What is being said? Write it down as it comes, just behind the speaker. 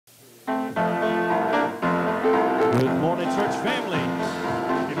Good morning, church family.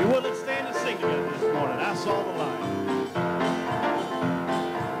 If you would, let's stand and sing together this morning. I saw the light.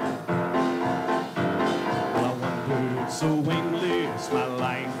 Well, I wandered so aimless, my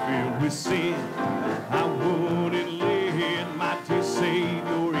life filled with sin. I wouldn't let my dear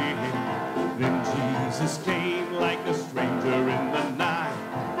Savior in. Then Jesus came like a stranger in the night.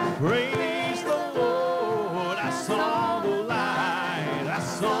 Praise the Lord, I saw the light. I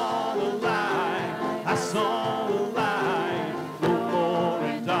saw the light. I saw the light. No more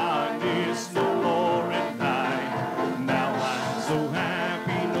in darkness, no more in night. Now I'm so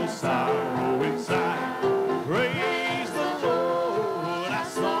happy, no sorrow inside. Praise the Lord, I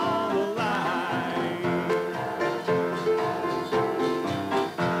saw the light.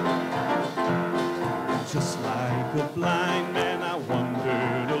 Just like a blind man, I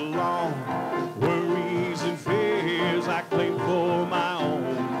wandered along. Worries and fears I claimed for my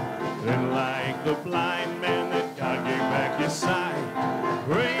own. And like the blind man that God gave back his sight.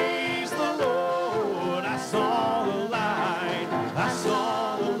 Praise the Lord, I saw the light. I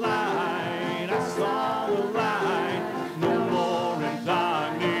saw the light. I saw the light. No more in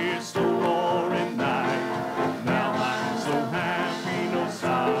darkness, no more in night. Now I'm so happy, no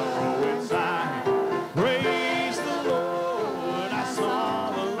sorrow inside. Praise the Lord, I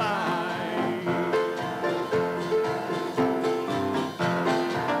saw the light.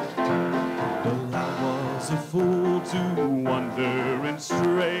 Well, I was a fool to wander and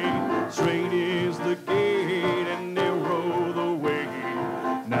stray. Straight is the gate and narrow the way.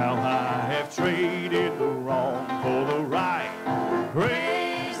 Now I have traded the wrong for the right.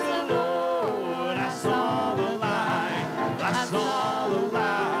 Praise the Lord, I saw the light. I saw the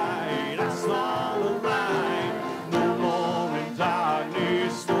light. I saw the light. No more in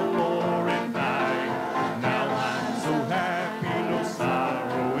darkness, no more in night. Now I'm so happy, no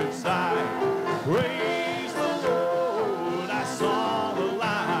sorrow inside. Praise the Lord, I saw the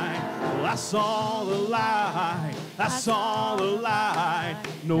light. Well, I saw the light. I saw the light.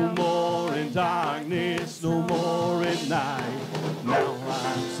 No more in darkness, no more in night. Now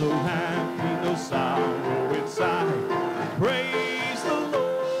I'm so happy, no sorrow inside. Praise the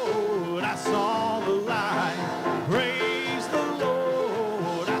Lord, I saw the light. Praise the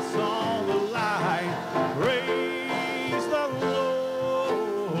Lord, I saw the light. Praise the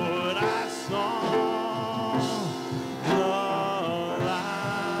Lord, I saw the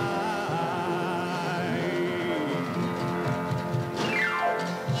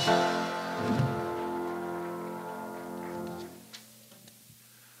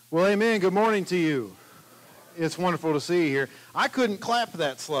Well, amen. Good morning to you. It's wonderful to see you here. I couldn't clap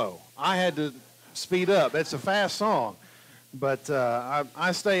that slow. I had to speed up. It's a fast song, but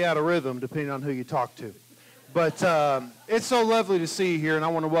I stay out of rhythm depending on who you talk to. But it's so lovely to see you here, and I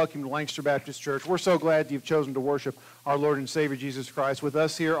want to welcome you to Lancaster Baptist Church. We're so glad you've chosen to worship our Lord and Savior Jesus Christ with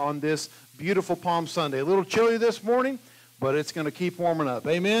us here on this beautiful Palm Sunday. A little chilly this morning, but it's going to keep warming up.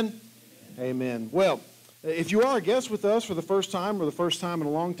 Amen? Amen. Well, if you are a guest with us for the first time or the first time in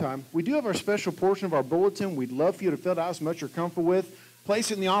a long time, we do have our special portion of our bulletin. We'd love for you to fill it out as much as you're comfortable with. Place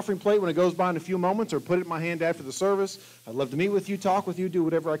it in the offering plate when it goes by in a few moments, or put it in my hand after the service. I'd love to meet with you, talk with you, do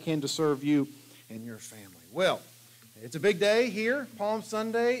whatever I can to serve you and your family. Well, it's a big day here, Palm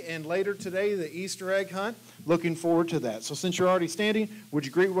Sunday, and later today, the Easter egg hunt. Looking forward to that. So since you're already standing, would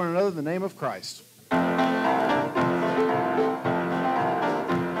you greet one another in the name of Christ?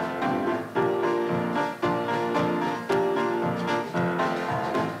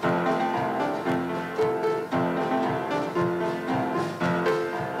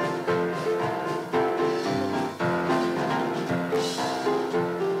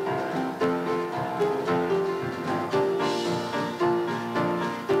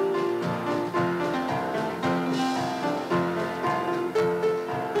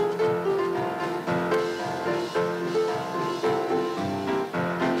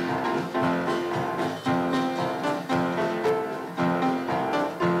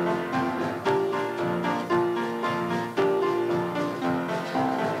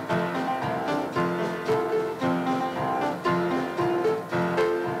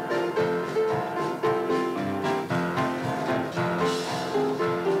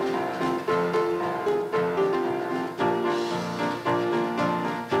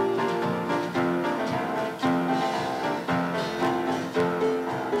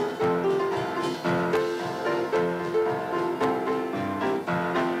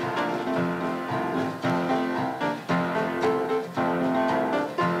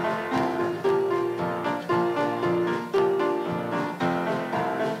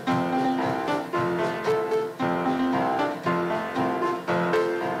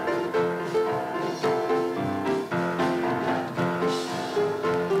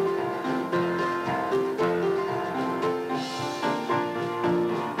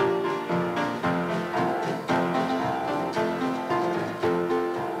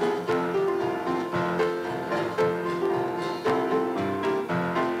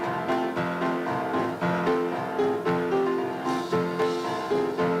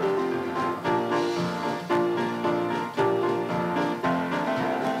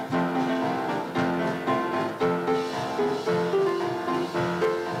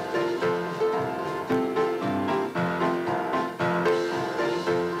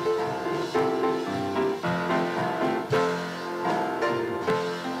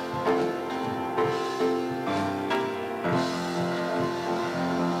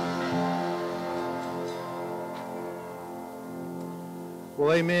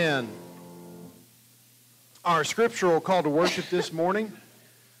 Well, amen. Our scriptural call to worship this morning,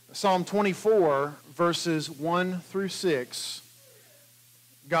 Psalm 24, verses 1 through 6.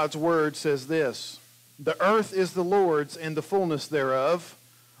 God's word says this: "The earth is the Lord's and the fullness thereof,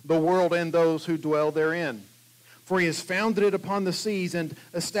 the world and those who dwell therein. For he has founded it upon the seas and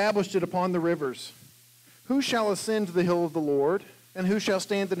established it upon the rivers. Who shall ascend to the hill of the Lord, and who shall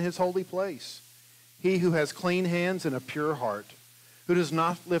stand in his holy place? He who has clean hands and a pure heart, who does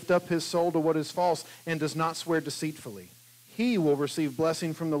not lift up his soul to what is false and does not swear deceitfully. He will receive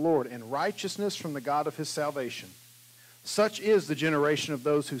blessing from the Lord and righteousness from the God of his salvation. Such is the generation of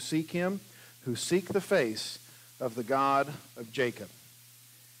those who seek him, who seek the face of the God of Jacob."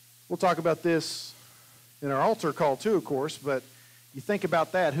 We'll talk about this in our altar call too, of course, but you think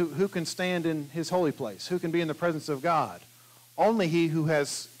about that. Who can stand in his holy place? Who can be in the presence of God? Only he who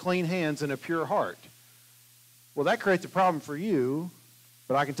has clean hands and a pure heart. Well, that creates a problem for you,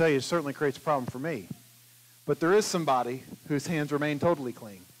 but I can tell you it certainly creates a problem for me. But there is somebody whose hands remain totally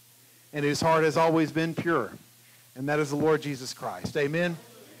clean, and whose heart has always been pure, and that is the Lord Jesus Christ. Amen?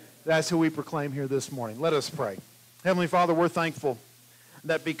 That's who we proclaim here this morning. Let us pray. Heavenly Father, we're thankful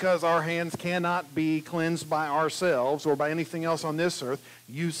that because our hands cannot be cleansed by ourselves or by anything else on this earth,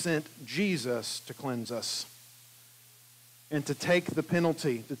 you sent Jesus to cleanse us and to take the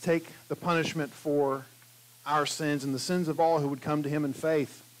penalty, to take the punishment for our sins and the sins of all who would come to him in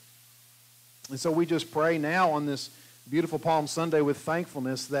faith. And so we just pray now on this beautiful Palm Sunday with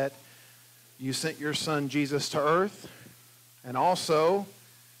thankfulness that you sent your son Jesus to earth, and also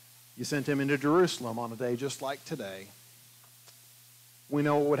you sent him into Jerusalem on a day just like today. We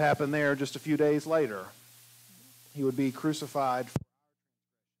know what would happen there just a few days later. He would be crucified for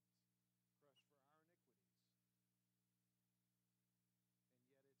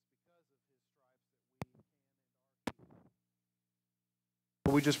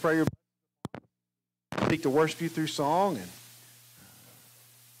our we just pray your seek to worship you through song, and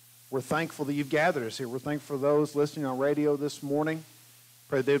we're thankful that you've gathered us here. We're thankful for those listening on radio this morning.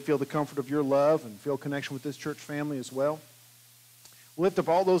 Pray that they'd feel the comfort of your love and feel connection with this church family as well. We lift up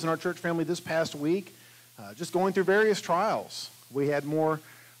all those in our church family this past week, just going through various trials. We had more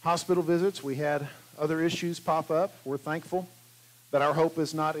hospital visits. We had other issues pop up. We're thankful that our hope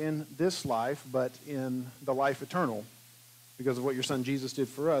is not in this life, but in the life eternal, because of what your son Jesus did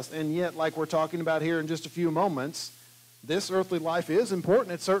for us. And yet, like we're talking about here in just a few moments, this earthly life is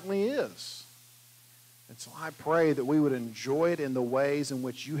important. It certainly is. And so I pray that we would enjoy it in the ways in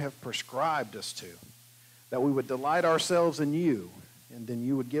which you have prescribed us to, that we would delight ourselves in you, and then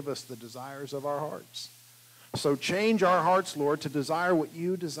you would give us the desires of our hearts. So change our hearts, Lord, to desire what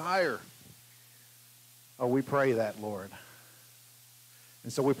you desire. Oh, we pray that, Lord.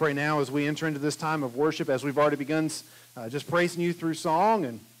 And so we pray now as we enter into this time of worship, as we've already begun just praising you through song,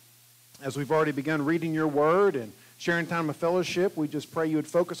 and as we've already begun reading your word and sharing time of fellowship, we just pray you would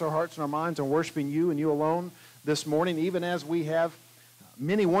focus our hearts and our minds on worshiping you and you alone this morning, even as we have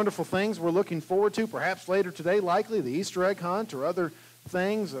many wonderful things we're looking forward to, perhaps later today, likely the Easter egg hunt or other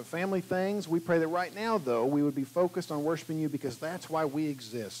things, family things. We pray that right now, though, we would be focused on worshiping you, because that's why we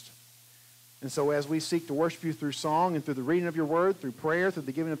exist. And so as we seek to worship you through song and through the reading of your word, through prayer, through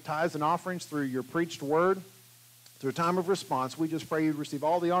the giving of tithes and offerings, through your preached word, through a time of response, we just pray you'd receive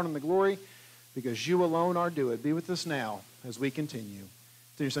all the honor and the glory, because you alone are due it. Be with us now as we continue.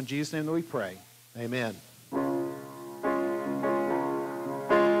 Through your son Jesus' name that we pray. Amen.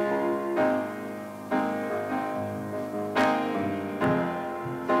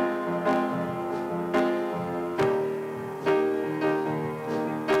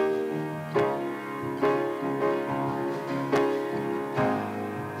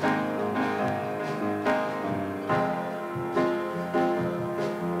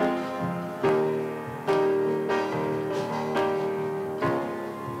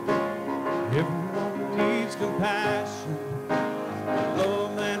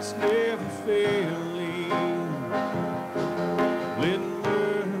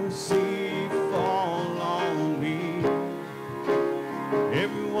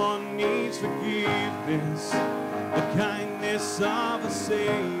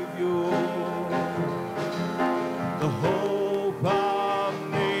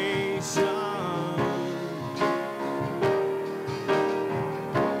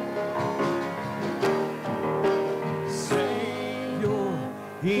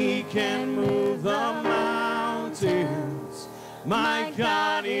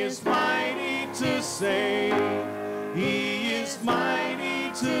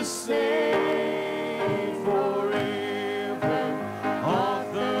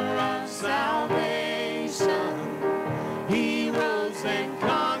 He rose and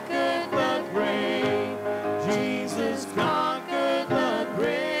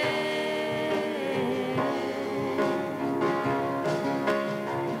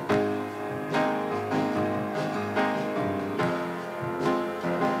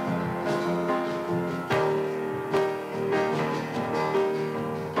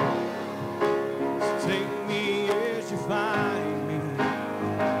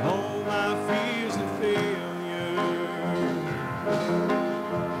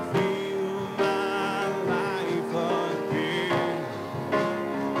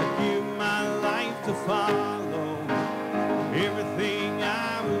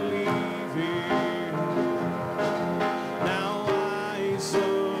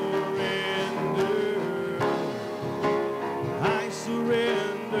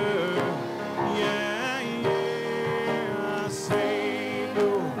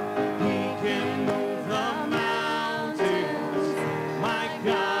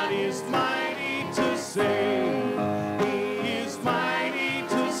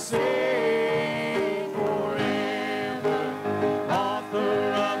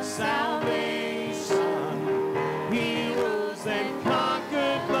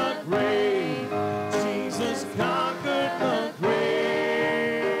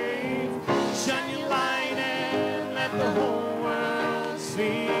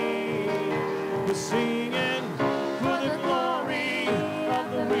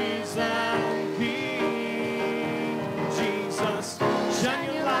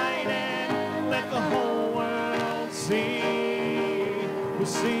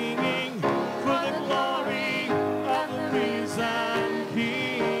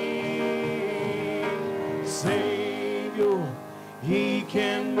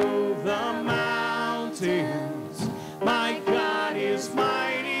can move the mountains. My God is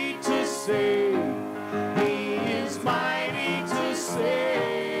mighty to save. He is mighty to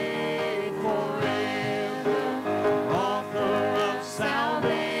save forever. Author of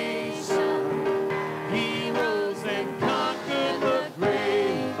salvation, he rose and conquered the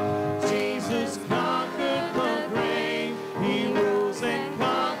grave. Jesus conquered the grave. He rose and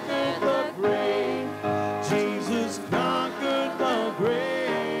conquered the grave. Jesus conquered the grave.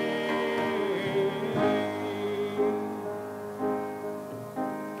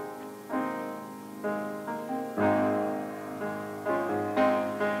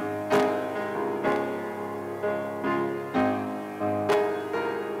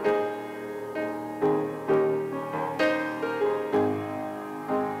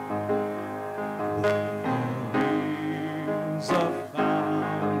 There is a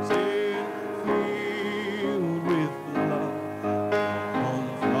fountain filled with blood on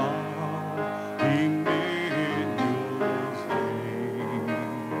flowing Emmanuel's name,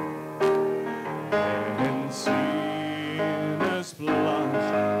 and sinners plunge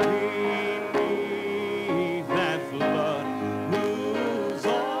beneath that flood, lose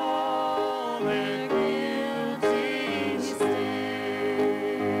all their guilty stains,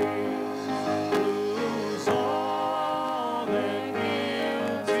 lose all their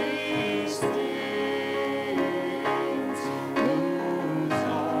guilty stains, lose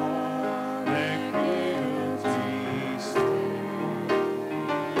all their guilty stains,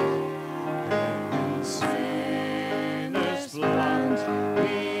 and sinners plunge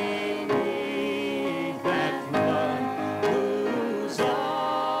beneath that flood, lose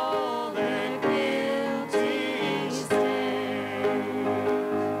all their guilty stains.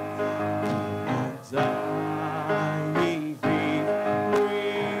 Dying thief,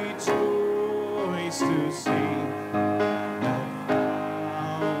 rejoice to see the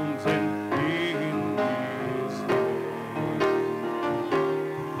fountain in his name.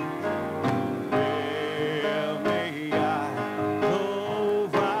 Where may I go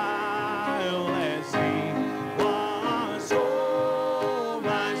vile as he wash all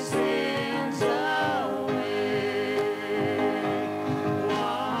my sins away?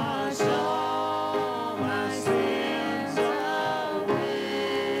 Wash all my sins away.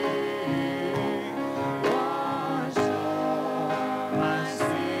 Wash all my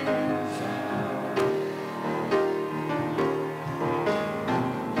sins away.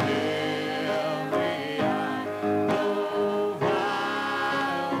 Where may I go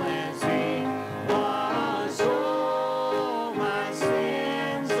vile as he wash all my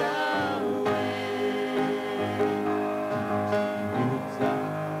sins away?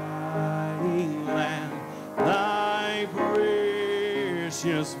 Dying Lamb, thy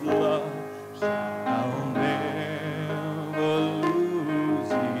precious blood shall never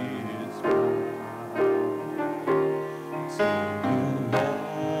lose its power. To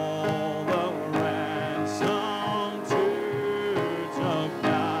all the ransomed church of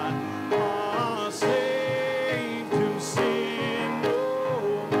God are saved to sin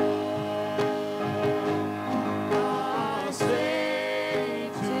no more. Are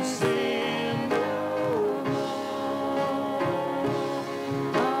saved to sin no more.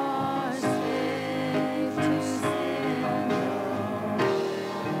 Are saved to sin no more.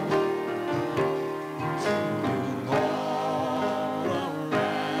 All the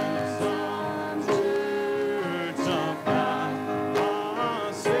ransomed church of God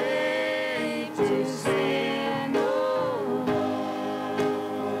are saved to sin no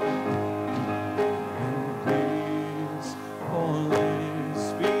more. Praise for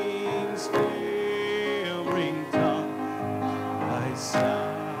lisping, stammering tongue, thy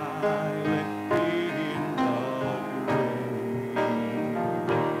silent in the grave.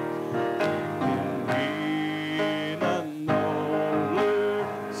 In a nobler,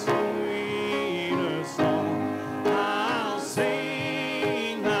 sweeter song, I'll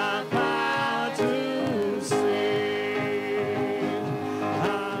sing thy power to save.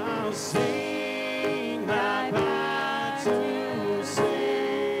 I'll sing thy power to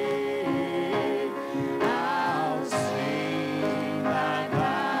save. I'll sing thy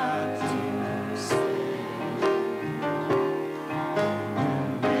power to save.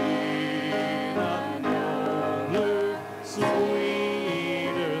 In a nobler,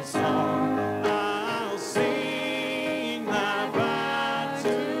 sweeter song, I'll sing thy power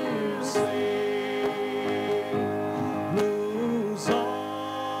to save. Lose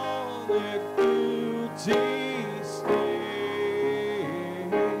all their guilty stains,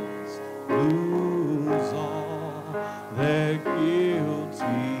 lose all their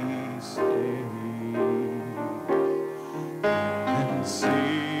guilty stains, and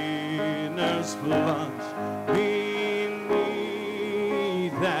see just plunge beneath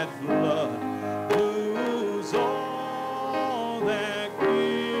that flood, lose all that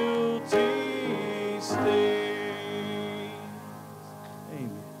guilty stains.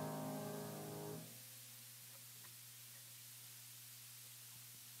 Amen.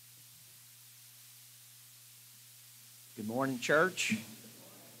 Good morning, church.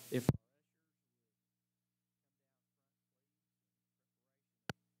 If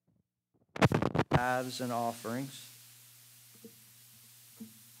tithes and offerings.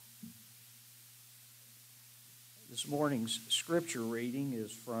 This morning's scripture reading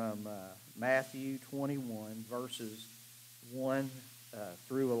is from Matthew 21, verses 1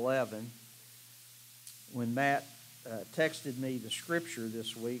 through 11. When Matt texted me the scripture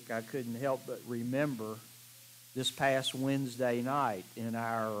this week, I couldn't help but remember this past Wednesday night in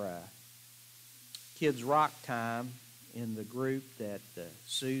our Kids Rock time in the group that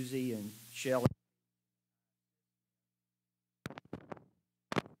Susie and Shelley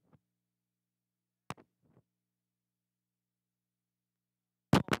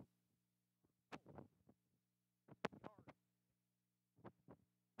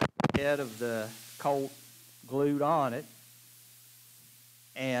head of the colt glued on it,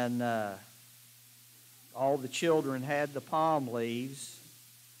 and all the children had the palm leaves,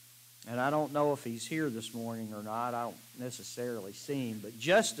 and I don't know if he's here this morning or not. I don't necessarily see him, but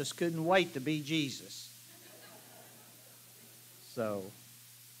Justice couldn't wait to be Jesus. So,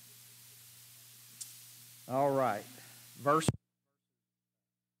 all right, verse.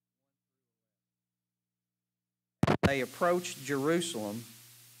 They approached Jerusalem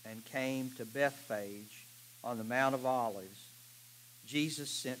and came to Bethphage on the Mount of Olives. Jesus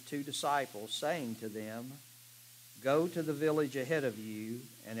sent 2 disciples, saying to them, "Go to the village ahead of you,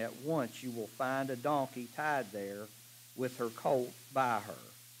 and at once you will find a donkey tied there with her colt by her.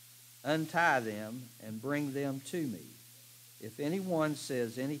 Untie them and bring them to me. If anyone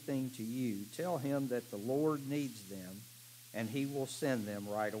says anything to you, tell him that the Lord needs them, and he will send them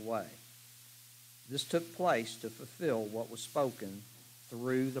right away." This took place to fulfill what was spoken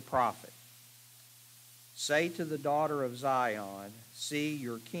through the prophet. "Say to the daughter of Zion, see,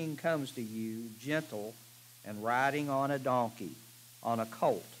 your king comes to you, gentle and riding on a donkey, on a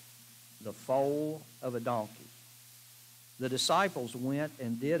colt, the foal of a donkey." The disciples went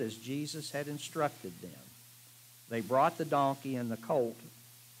and did as Jesus had instructed them. They brought the donkey and the colt,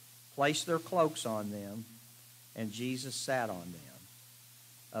 placed their cloaks on them, and Jesus sat on them.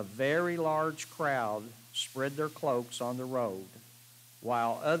 A very large crowd spread their cloaks on the road,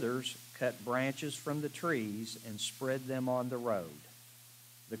 while others cut branches from the trees and spread them on the road.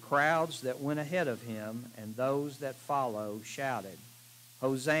 The crowds that went ahead of him and those that followed shouted,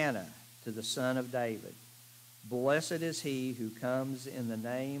 "Hosanna to the Son of David. Blessed is he who comes in the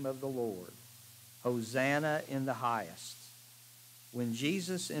name of the Lord. Hosanna in the highest." When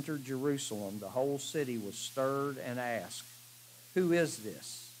Jesus entered Jerusalem, the whole city was stirred and asked, "Who is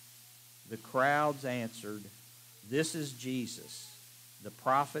this?" The crowds answered, "This is Jesus, the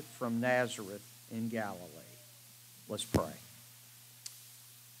prophet from Nazareth in Galilee." Let's pray.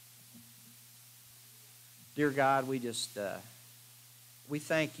 Dear God, we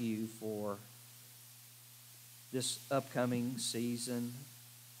thank you for this upcoming season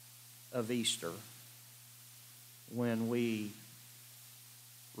of Easter, when we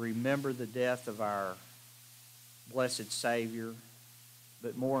remember the death of our blessed Savior,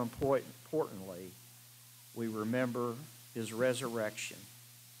 but more importantly, we remember his resurrection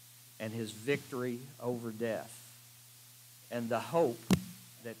and his victory over death, and the hope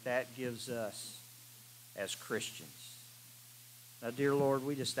that that gives us as Christians. Now, dear Lord,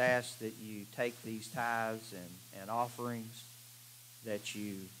 we just ask that you take these tithes and offerings, that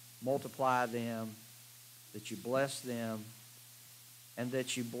you multiply them, that you bless them, and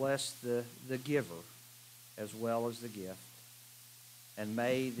that you bless the giver as well as the gift. And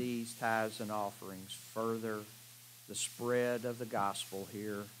may these tithes and offerings further the spread of the gospel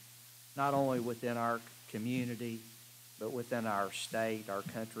here, not only within our community, but within our state, our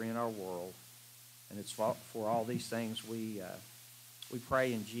country, and our world. And it's for all these things we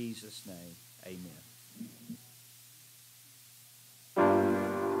pray in Jesus' name. Amen.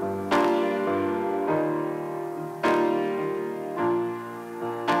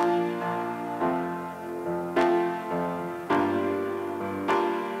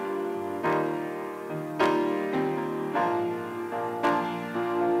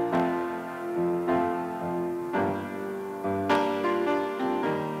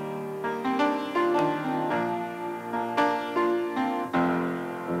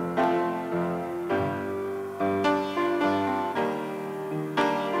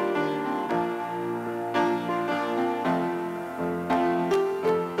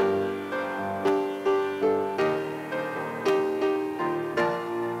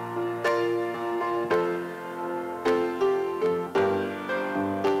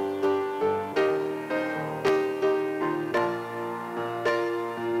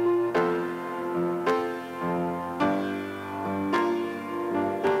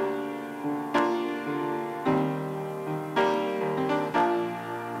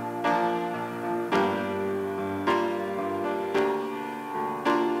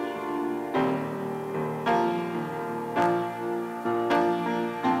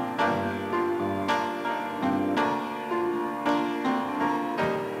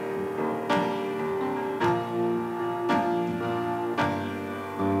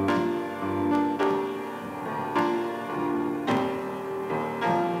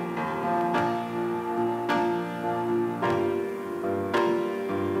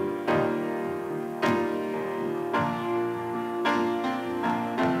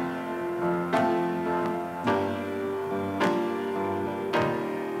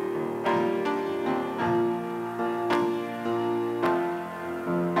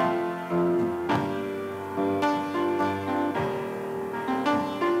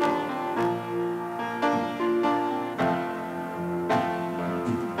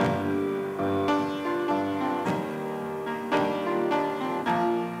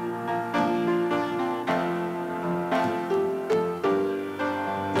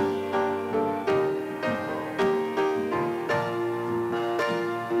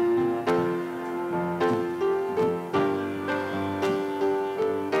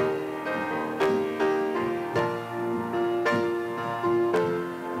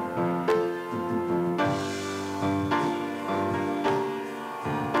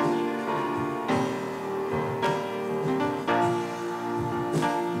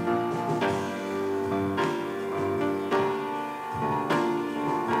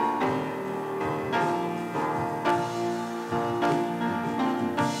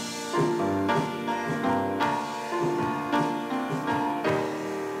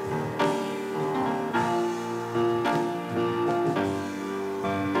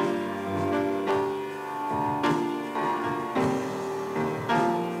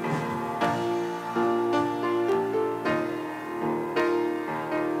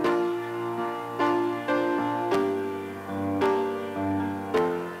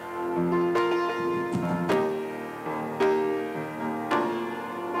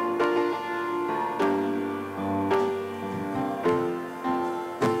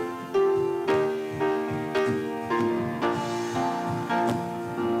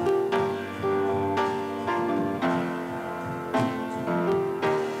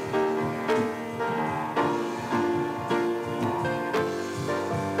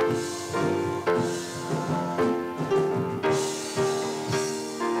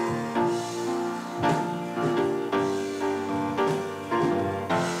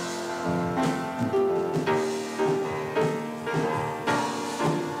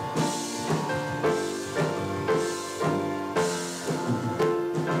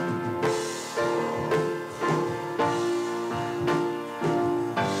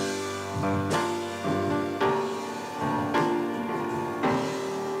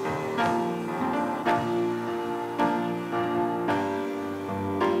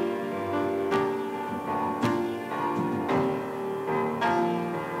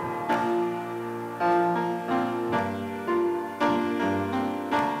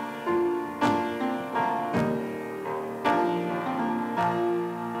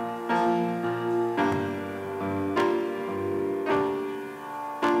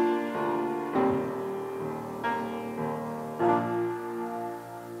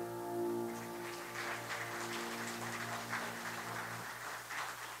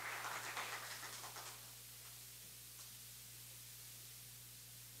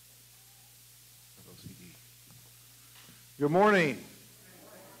 Good morning.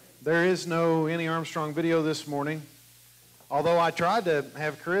 There is no Annie Armstrong video this morning, although I tried to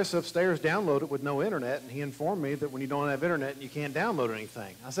have Chris upstairs download it with no internet, and he informed me that when you don't have internet, you can't download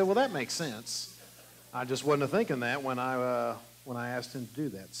anything. I said, well, that makes sense. I just wasn't thinking that when I asked him to do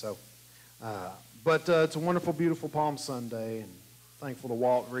that. So, but it's a wonderful, beautiful Palm Sunday, and thankful to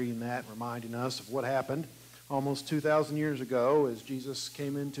Walt reading that, reminding us of what happened almost 2,000 years ago as Jesus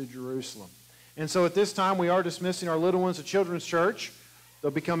came into Jerusalem. And so at this time, we are dismissing our little ones to Children's Church.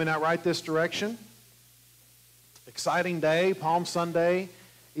 They'll be coming out right this direction. Exciting day, Palm Sunday,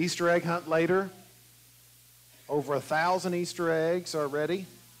 Easter egg hunt later. Over 1,000 Easter eggs already.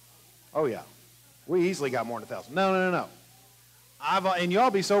 Oh, yeah. We easily got more than 1,000. No. And y'all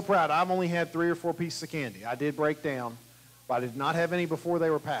be so proud. I've only had 3 or 4 pieces of candy. I did break down, but I did not have any before they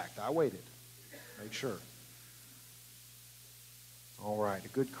were packed. I waited. Make sure. All right, a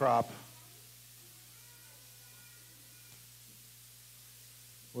good crop.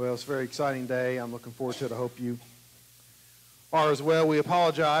 Well, it's a very exciting day. I'm looking forward to it. I hope you are as well. We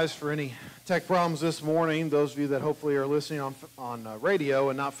apologize for any tech problems this morning, those of you that hopefully are listening on radio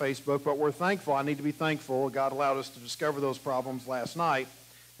and not Facebook, but we're thankful. I need to be thankful. God allowed us to discover those problems last night,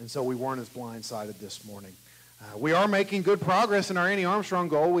 and so we weren't as blindsided this morning. We are making good progress in our Annie Armstrong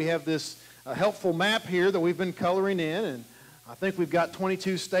goal. We have this helpful map here that we've been coloring in, and I think we've got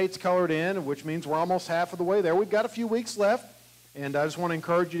 22 states colored in, which means we're almost half of the way there. We've got a few weeks left. And I just want to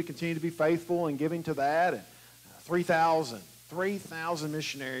encourage you to continue to be faithful in giving to that. And 3,000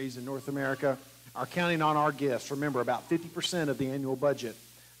 missionaries in North America are counting on our gifts. Remember, about 50% of the annual budget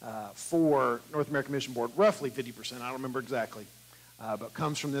for North American Mission Board, roughly 50%, I don't remember exactly, but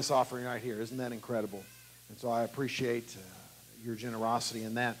comes from this offering right here. Isn't that incredible? And so I appreciate your generosity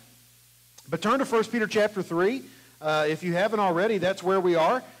in that. But turn to 1 Peter chapter 3. If you haven't already, that's where we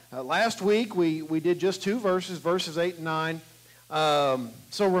are. Last week, we did just 2 verses, verses 8 and 9.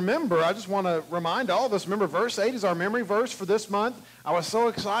 So remember, I just want to remind all of us, remember verse 8 is our memory verse for this month. I was so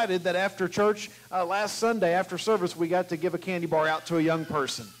excited that after church last Sunday, after service, we got to give a candy bar out to a young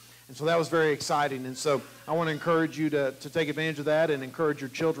person. And so that was very exciting. And so I want to encourage you to take advantage of that and encourage your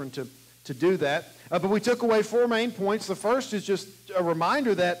children to do that. But we took away 4 main points. The first is just a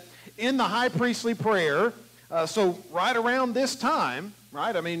reminder that in the high priestly prayer, so right around this time,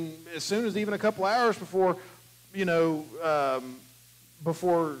 right, I mean, as soon as even a couple hours before,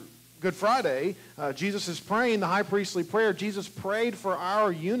 before Good Friday, Jesus is praying the high priestly prayer. Jesus prayed for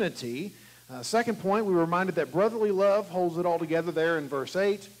our unity. Second point, we were reminded that brotherly love holds it all together there in verse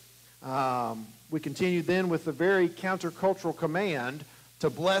 8. We continued then with the very countercultural command to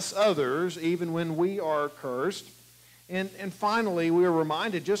bless others even when we are cursed. And finally, we were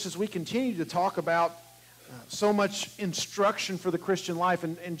reminded, just as we continue to talk about so much instruction for the Christian life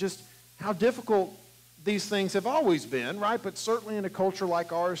and just how difficult these things have always been, right? But certainly in a culture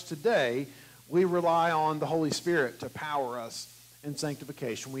like ours today, we rely on the Holy Spirit to power us in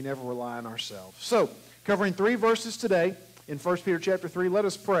sanctification. We never rely on ourselves. So, covering 3 verses today in 1 Peter chapter 3, let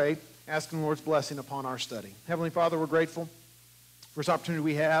us pray, asking the Lord's blessing upon our study. Heavenly Father, we're grateful for this opportunity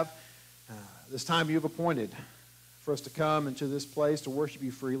we have, this time you've appointed for us to come into this place to worship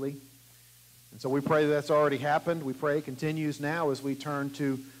you freely. And so we pray that's already happened. We pray it continues now as we turn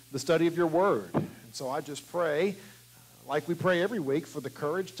to the study of your word. So I just pray, like we pray every week, for the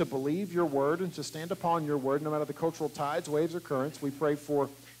courage to believe your word and to stand upon your word no matter the cultural tides, waves, or currents. We pray for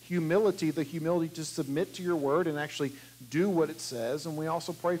humility, the humility to submit to your word and actually do what it says. And we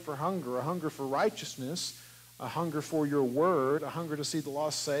also pray for hunger, a hunger for righteousness, a hunger for your word, a hunger to see the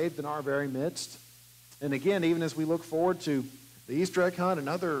lost saved in our very midst. And again, even as we look forward to the Easter egg hunt and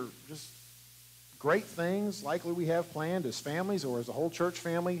other just great things likely we have planned as families or as a whole church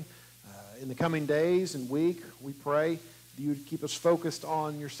family, in the coming days and week, we pray that you would keep us focused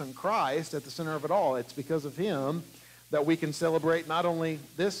on your Son Christ at the center of it all. It's because of him that we can celebrate not only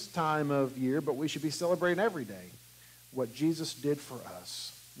this time of year, but we should be celebrating every day what Jesus did for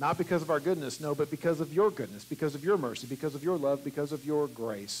us. Not because of our goodness, no, but because of your goodness, because of your mercy, because of your love, because of your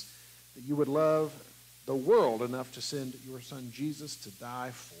grace, that you would love the world enough to send your Son Jesus to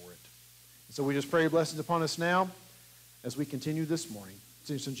die for it. And so we just pray your blessings upon us now as we continue this morning.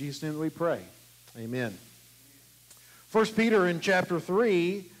 It's in Jesus' name that we pray. Amen. 1 Peter in chapter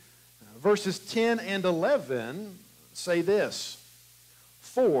 3, verses 10 and 11 say this: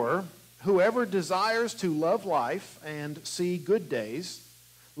 For whoever desires to love life and see good days,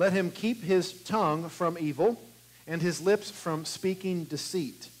 let him keep his tongue from evil and his lips from speaking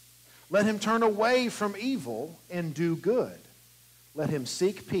deceit. Let him turn away from evil and do good. Let him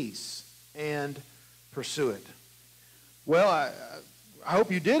seek peace and pursue it. Well, I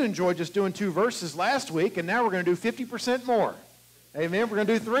hope you did enjoy just doing 2 verses last week, and now we're going to do 50% more. Amen. We're going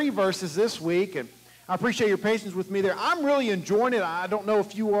to do 3 verses this week, and I appreciate your patience with me there. I'm really enjoying it. I don't know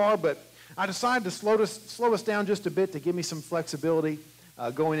if you are, but I decided to slow us down just a bit to give me some flexibility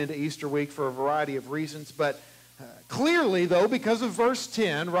going into Easter week for a variety of reasons. But clearly, though, because of verse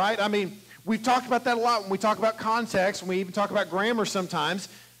 10, right? I mean, we've talked about that a lot when we talk about context, when we even talk about grammar sometimes.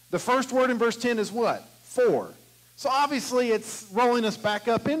 The first word in verse 10 is what? For. So obviously, it's rolling us back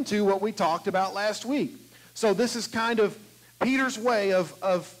up into what we talked about last week. So this is kind of Peter's way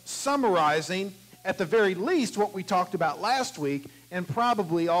of summarizing, at the very least, what we talked about last week, and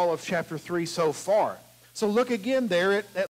probably all of chapter 3 so far. So look again there at